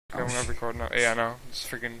Okay, I'm gonna record now. Yeah, I know. It's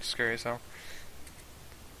freaking scary as hell.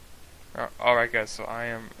 Alright guys, so I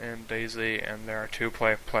am in DayZ and there are two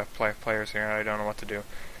players here and I don't know what to do.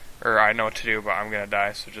 Or I know what to do, but I'm gonna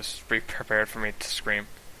die, so just be prepared for me to scream.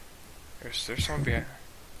 There's someone behind.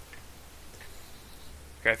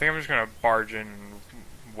 Okay, I think I'm just gonna barge in and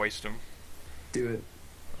waste him. Do it.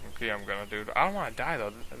 Okay, I'm gonna do it. I don't wanna die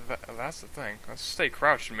though, that's the thing. Let's stay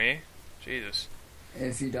crouched, me. Jesus.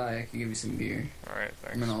 If you die, I can give you some gear. Alright,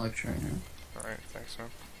 thanks. I'm in a lecture right now. Alright, thanks man.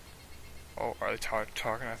 Oh, are they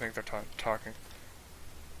talking? I think they're talking.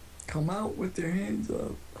 Come out with your hands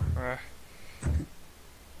up.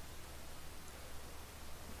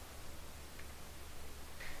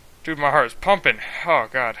 Dude, my heart is pumping. Oh,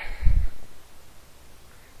 God.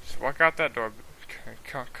 Just walk out that door.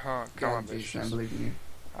 Come on, bitch. I believe in you.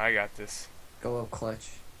 I got this. Go up clutch.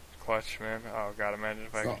 Clutch, man. Oh, God, imagine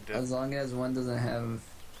if I could do it. As long as one doesn't have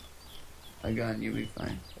a gun, you'll be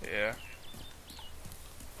fine. Yeah.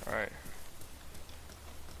 Alright.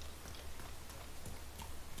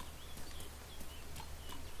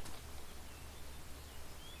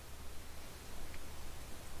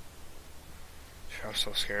 I'm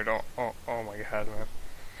so scared. Oh my God, man.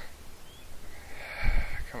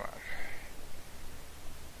 Come on.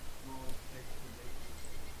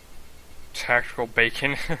 Tactical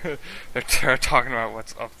bacon. they're talking about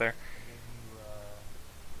what's up there.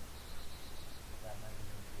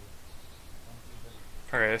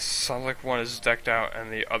 Okay, it sounds like one is decked out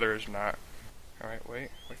and the other is not. Alright,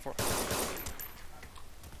 wait for it.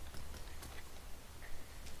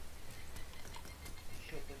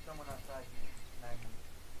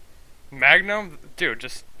 Magnum? Dude,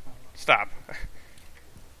 just stop.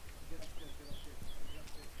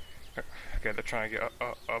 Okay, they're trying to get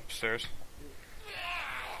upstairs.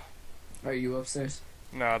 Are you upstairs?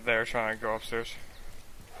 No, they're trying to go upstairs.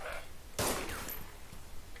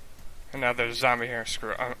 And now there's a zombie here.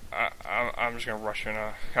 Screw it. I'm just gonna rush in.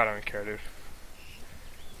 I don't even care, dude.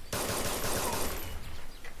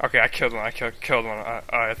 Okay, I killed one. I killed one.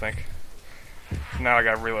 I think. Now I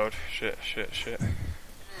gotta reload. Shit.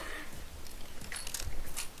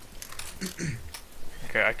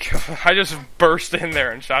 Okay, I just burst in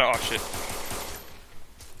there and shot. Oh shit!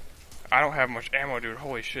 I don't have much ammo, dude.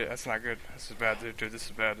 Holy shit, that's not good. This is bad, dude. This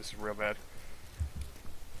is bad. This is real bad.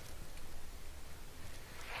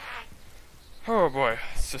 Oh boy,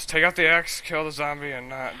 let's just take out the axe, kill the zombie, and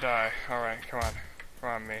not die. All right, come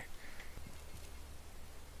on, me.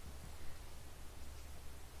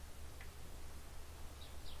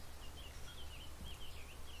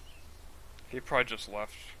 He probably just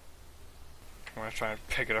left. I'm gonna try and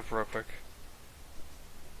pick it up real quick.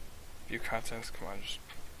 View contents, come on, just...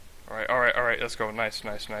 Alright, let's go. Nice.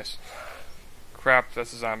 Crap,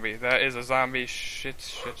 that's a zombie. That is a zombie. Shit.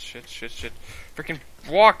 Freaking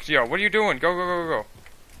walk, yo, what are you doing? Go.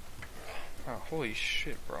 Oh, holy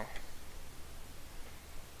shit, bro.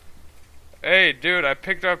 Hey, dude, I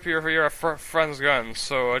picked up your friend's gun,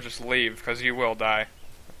 so I'll just leave, because you will die.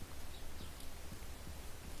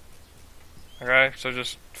 Okay, so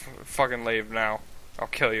just fucking leave now. I'll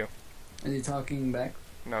kill you. Is he talking back?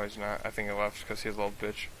 No, he's not. I think he left because he's a little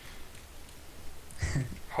bitch.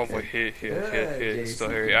 Hopefully he's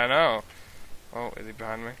still here. I know. Oh, is he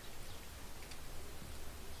behind me?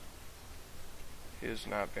 He is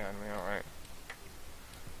not behind me. Alright.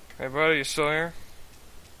 Hey, buddy, you still here?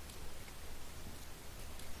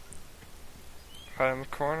 Hide in the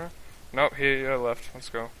corner? Nope, he left. Let's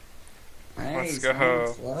go. Nice, Let's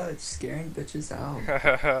go. Clutch, scaring bitches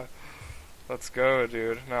out. Let's go,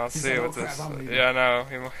 dude. Now let's see what this. Yeah, no.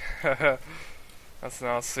 Let's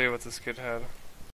now see what this kid had.